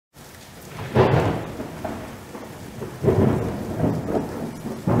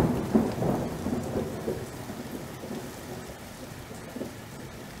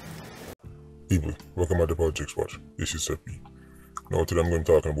people, welcome to the Politricks Watch. This is Sepi. Now today I'm going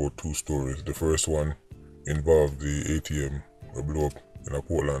to talk about two stories. The first one involved the ATM that blew up in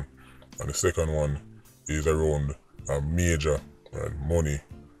Portland, and the second one is around a major money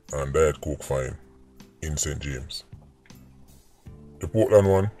and Diet Coke fine in St. James. The Portland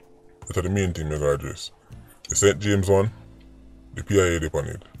one, that's the main thing I gotta address. The St. James one, the PIA dip on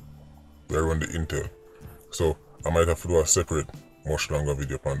it. We run the intel. So I might have to do a separate, much longer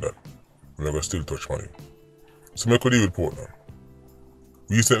video on that. I'm going to still touch on it. So I could deal with Portland.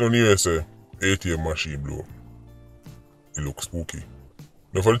 Recently on the USA, ATM machine blew up. It looks spooky.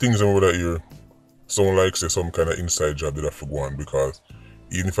 Now for the things over that year, someone like say some kind of inside job they have to go on, because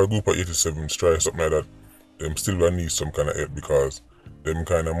even if a group of 87s try something like that, them still gonna need some kind of help, because them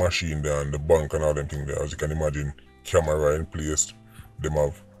kind of machine there and the bank and all them things there, as you can imagine, camera in place, them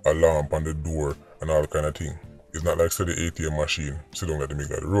have a lamp on the door and all kind of thing. It's not like say the ATM machine sit down at the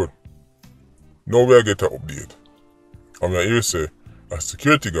middle of the road. Now we get an update. I'm going to say a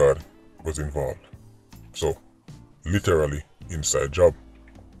security guard was involved. So, literally inside job.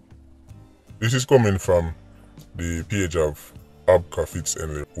 This is coming from the page of Abka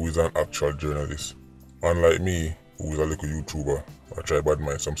Fitzhenry, who is an actual journalist. Unlike me, who is a little YouTuber, I try bad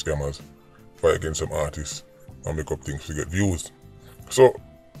mind some scammers, fight against some artists, and make up things to get views. So,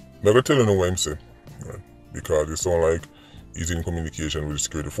 I'm going to tell you what I'm saying. Right? Because it sounds like he's in communication with the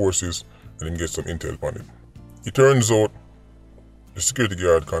security forces and he gets some intel on it. It turns out the security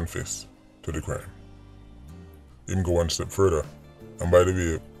guard confessed to the crime. Him go one step further. And by the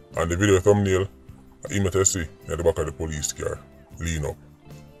way, on the video thumbnail, him at see at the back of the police car, lean up.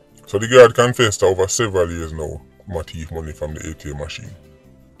 So the guard confessed over several years now, thief money from the ATM machine.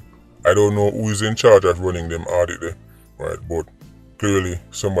 I don't know who is in charge of running them audit there, right? But clearly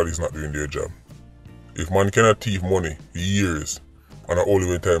somebody's not doing their job. If man cannot thief money for years, and at only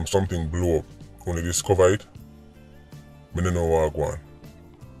one time something blow up, only discover it, I don't know what go on.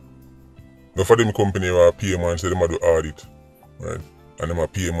 Now for them company where pay man say them do audit, right? And them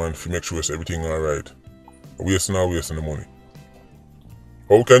pay man to make sure everything alright. Wasting the money.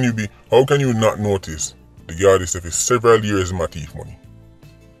 How can you not notice the guard is for several years my thief money?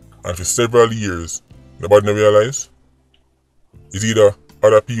 And for several years, nobody never realize? Is either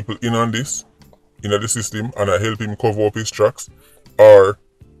other people in on this, in the system, and I help him cover up his tracks, or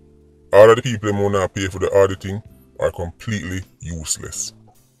all of the people who want to pay for the auditing are completely useless.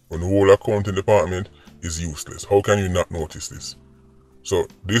 When the whole accounting department is useless. How can you not notice this? So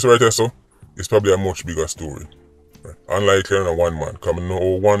this right here is probably a much bigger story. Right? Unlike a one man, coming no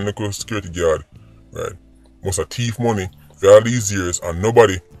one little security guard, right, must have thief money for all these years and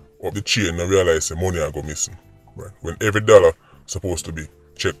nobody up the chain no realize the money I go missing. Right? When every dollar supposed to be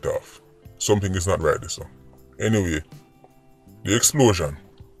checked off. Something is not right this one. Anyway, the explosion.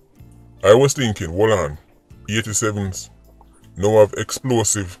 I was thinking, hold on, 87s now have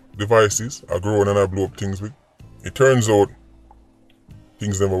explosive devices I grow and I blow up things with. It turns out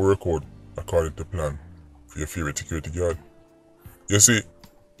things never work out according to plan for your favorite security guard. You see,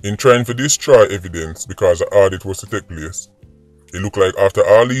 in trying to destroy evidence because the audit was to take place, it looked like after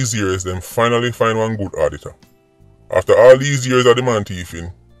all these years, them finally find one good auditor. After all these years of the man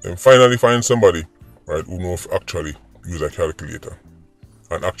thieving, them finally find somebody, right, who knows actually use a calculator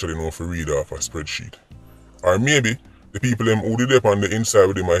and actually know to read off a spreadsheet. Or maybe the people them who did up on the inside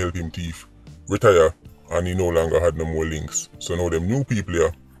with him might help him thief retire and he no longer had no more links. So now them new people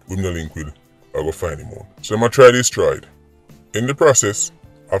here with no link with I go find him out. So I'm gonna try this tried. In the process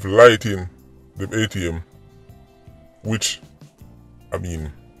of lighting the ATM, which I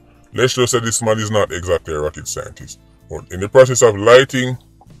mean, let's just say this man is not exactly a rocket scientist. But in the process of lighting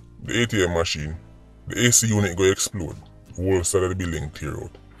the ATM machine, the AC unit go explode. The whole side of the building tear out.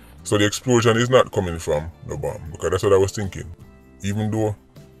 So the explosion is not coming from the bomb, because that's what I was thinking. Even though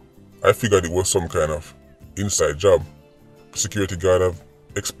I figured it was some kind of inside job, security guard have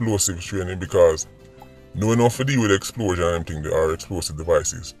explosive training, because knowing enough to deal with explosion and everything, there are explosive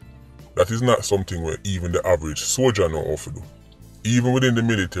devices. That is not something where even the average soldier know how to do. Even within the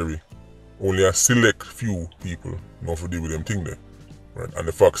military, only a select few people know how to deal with them thing there. Right? And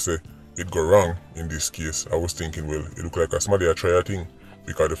the fact say it go wrong in this case, I was thinking, well, it look like a somebody a try a thing,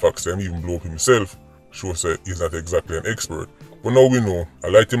 because the fact say him even blow up himself shows that he's not exactly an expert. But now we know, I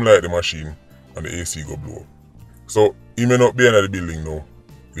light him light the machine and the AC go blow up. So he may not be in the building now,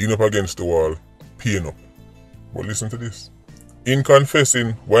 lean up against the wall, paying up. But listen to this. In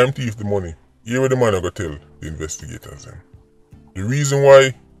confessing why him thief the money, here where the man I go tell the investigators then. The reason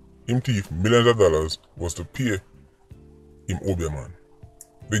why him thief millions of dollars was to pay him Obeah man.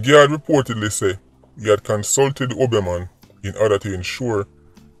 The guard reportedly said he had consulted the Obeah man in order to ensure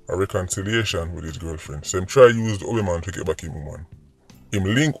a reconciliation with his girlfriend. So him try use the Obeah man to get back him woman. Him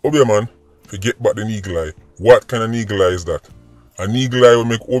link Obeah man to get back the niggle eye. What kind of niggle eye is that? A niggle eye will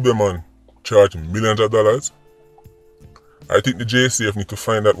make Obeah man charge millions of dollars? I think the JCF need to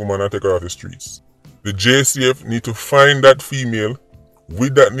find that woman and take her off the streets. The JCF need to find that female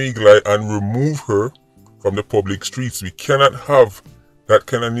with that niggle eye and remove her from the public streets. We cannot have that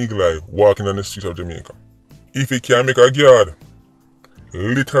kind of niggle eye walking on the streets of Jamaica. If he can make a guard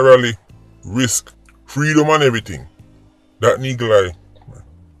literally risk freedom and everything, that niggle eye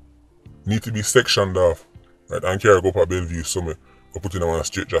need to be sectioned off, right, and carry go up a Bellevue somewhere or put in a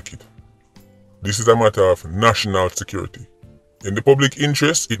straight jacket. This is a matter of national security. In the public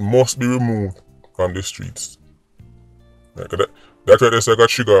interest, it must be removed from the streets. Right, that's why they say I got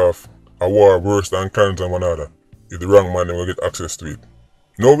trigger off a war worse than clans and one another. If the wrong man will get access to it.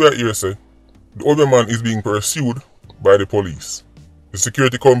 Now we are here say, the other man is being pursued by the police. The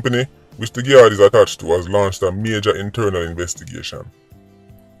security company which the guard is attached to has launched a major internal investigation.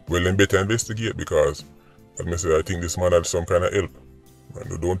 Well, then better investigate because, as I say, I think this man had some kind of help.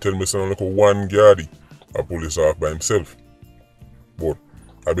 And don't tell me son like one guardy a police off by himself. But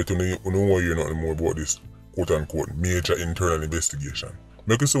I bet you don't want to hear nothing more about this quote-unquote major internal investigation.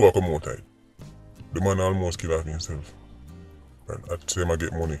 Make you see what come out of it. The man almost killed off himself. And at the same I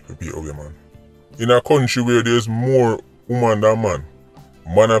get money to pay Obeah man. In a country where there's more woman than man,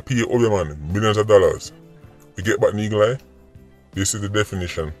 man a pay Obeah man millions of dollars to get back niggle eye. This is the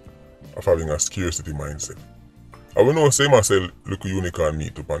definition of having a scarcity mindset. I will not say myself look unicorn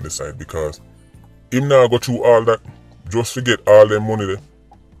meat up on the side because him now go through all that just to get all them money there.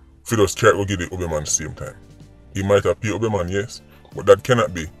 For just can't go get the Obeah man same time. He might have paid Obeah man, yes, but that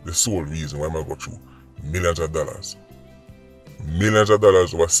cannot be the sole reason why I go through millions of dollars. Millions of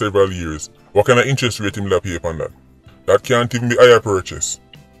dollars over several years. What kind of interest rate him will pay upon that? That can't even be higher purchase.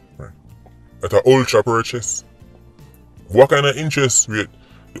 Right. That's an ultra purchase. What kind of interest rate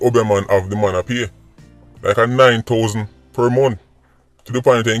the Obeah man have the man a pay? Like a 9,000 per month. To the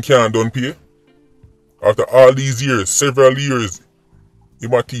point that he can't done pay. After all these years, several years, he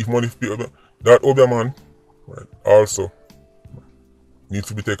might thief money to pay Obeah. That Obeah man, right, also needs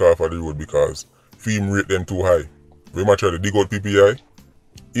to be taken off of the road because film rate them too high. We might try to dig out PPI.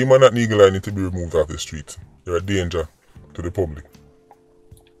 Him and that niggle eye need to be removed off the street. They're a danger to the public.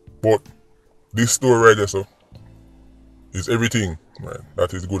 But this story right there, so, is everything, right,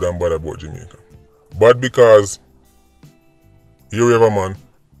 that is good and bad about Jamaica. Bad because here we have a man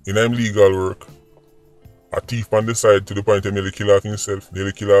in illegal work, a thief on the side to the point of nearly kill off himself,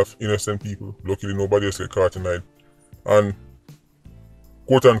 nearly kill off innocent people. Luckily nobody else get caught tonight. And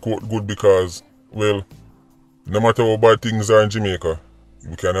quote unquote good because, well, no matter how bad things are in Jamaica,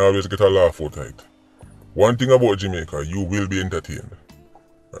 you can always get a laugh out of it. One thing about Jamaica, you will be entertained.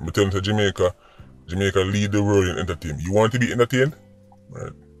 I'm telling you, Jamaica lead the world in entertainment. You want to be entertained?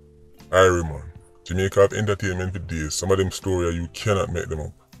 Right? Irie man. Jamaica have entertainment for days. Some of them stories you cannot make them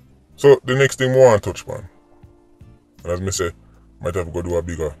up. So the next thing we want to touch on, and as I say, might have to go do a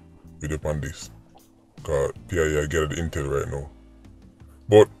bigger video on this. Because PIA get the intel right now.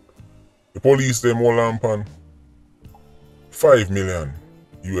 But the police them all on $5 million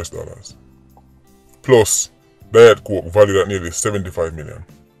US. Plus Diet Coke valued at nearly 75 million.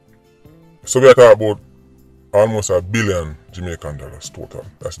 So we are talking about almost $1 billion Jamaican dollars total.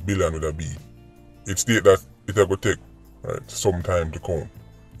 That's billion with a B. It states that it will take some time to count.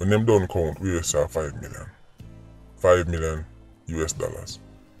 When them don't count, we will say 5 million. $5 million US.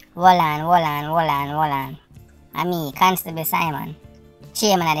 Hold on. I'm me, Constable Simon,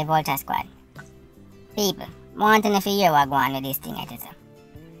 chairman of the Vulture Squad. People, wanting to hear what going on with this thing at it.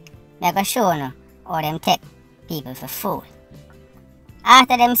 I'm going to show you how them take people for fool.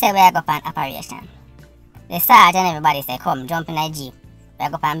 After them say we are going on operation, the sergeant and everybody say come jump in the jeep, we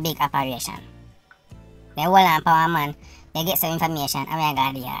are going on big operation. They hold on power man, they get some information and we are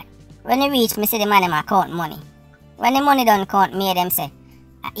going to the yard. When they reach, me see the man them count money. When the money don't count, me them say,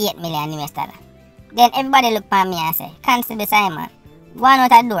 $8 million US. Then everybody look at me and say, Constable Simon, go on out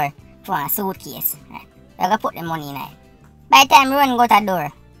the door for a suitcase. Right? We're going to put the money in it. By the time we run go to the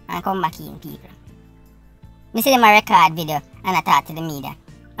door and come back in, people. Me see them a record video and I talk to the media.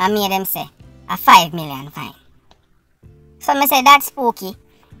 And me them say, a $5 million fine. So me say that's spooky.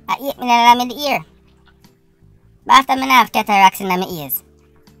 A $8 million in the ear. But after me have cataracts in my ears,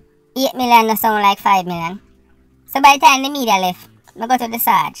 $8 million no sound like $5 million. So by the time the media left, I go to the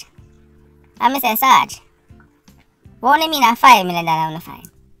Sarge. And I say, Sarge, what do you mean a $5 million on the fine?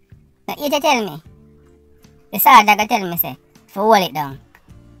 Now you tell me. The Sarge that tell me say, for hold it down.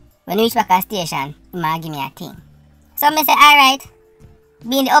 When we reach back at the station, he might give me a thing. So I say, alright.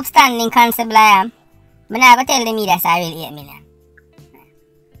 being the upstanding constable I am, I'm not going to tell the media say I really 8 million.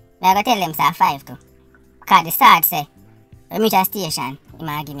 I'm going to tell them say 5 too. Because the start say, when reach a station, he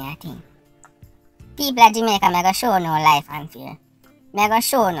might give me a thing. People at Jamaica, I'm going to show no life and fear. I'm going to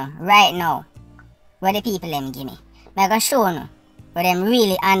show no right now what the people them give me. I'm going to show no what them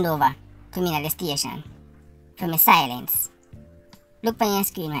really hand over to me at the station. For my silence. Look on your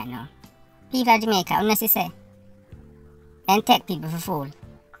screen right now. People at Jamaica, honestly say, and take people for fool.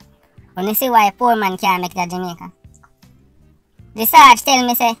 When see why a poor man can't make it to Jamaica. The Sarge tell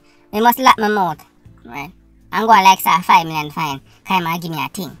me say, we must lock my mouth, right? And go like say 5 million fine, cause he man give me a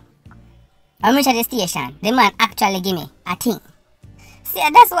thing. When I reach at the station, the man actually give me a thing. See,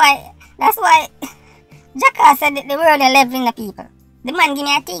 that's why Jacka said that the world is leveling the people. The man give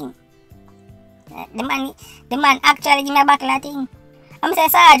me a thing. The man actually give me a buckle of thing. I'm say,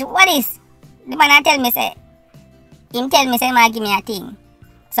 Sarge, what is? The man tell me say, him tell me say he might give me a thing.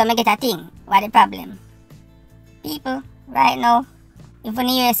 So I get a thing. What the problem? People, right now, if you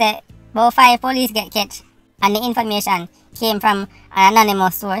hear say about 5 police get catch and the information came from an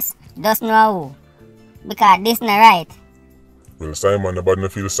anonymous source, just know who. Because this not right. Well, Simon, nobody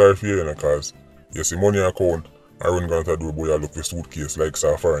feel sorry for you, because you see money account, I run going to do a boy look for suitcase like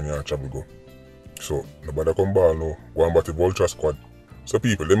Safari and your travel go. So, nobody come ball now, go on back to Vulture Squad. So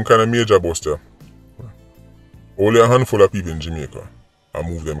people, them kind of major buster. Only a handful of people in Jamaica and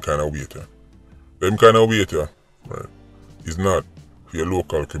move them kind of weight. Them kind of weight, right, is not for a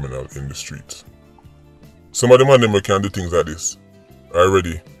local criminal in the streets. Some of the man them can do things like this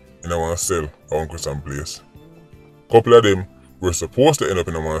already in our cell or Uncle Sam place. Couple of them were supposed to end up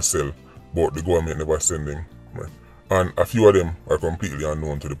in our cell, but the government never send them. Right? And a few of them are completely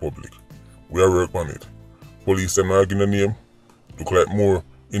unknown to the public. We are working on it. Police them not giving the name, look like more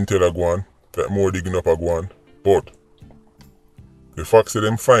intel a go on, like more digging up a go on. But the fact say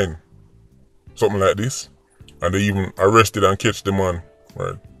them find something like this, and they even arrested and catch the man,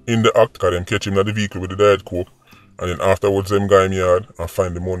 right, in the act, because them catch him in the vehicle with the diet coke, and then afterwards them go in yard and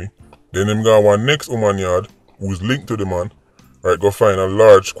find the money. Then them go one next woman yard who is linked to the man, right, go find a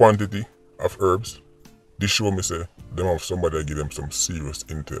large quantity of herbs. This show me say them have somebody that give them some serious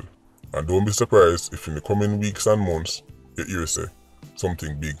intel. And don't be surprised if in the coming weeks and months you hear say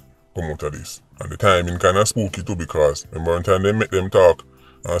something big come out of this. And the timing kind of spooky too, because remember one time they make them talk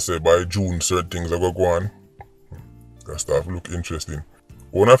and say by June certain things are going to go on. That stuff look interesting.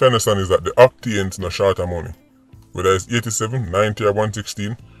 What I understand is that the octanes no short of money. Whether it's 87, 90 or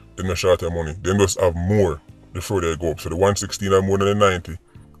 116, they no short of money. They just have more the further they go up. So the 116 are more than the 90,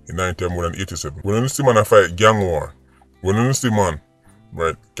 the 90 are more than 87. When you see man a fight gang war, when you see man,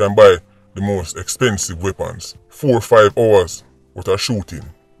 right, can buy the most expensive weapons, 4 or 5 hours without shooting,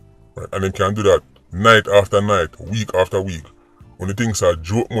 right, and they can do that night after night, week after week. When the things are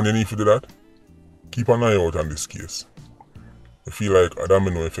joke money need to do that, keep an eye out on this case. I feel like I don't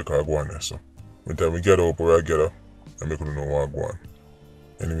know if you can go on there, so when time we get up or I get up, I make you know what I go on.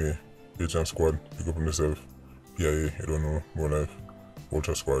 Anyway, H&M Squad, pick up on yourself. PIA, you don't know, more life.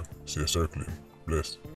 Vulture Squad, see you circling. Blessed.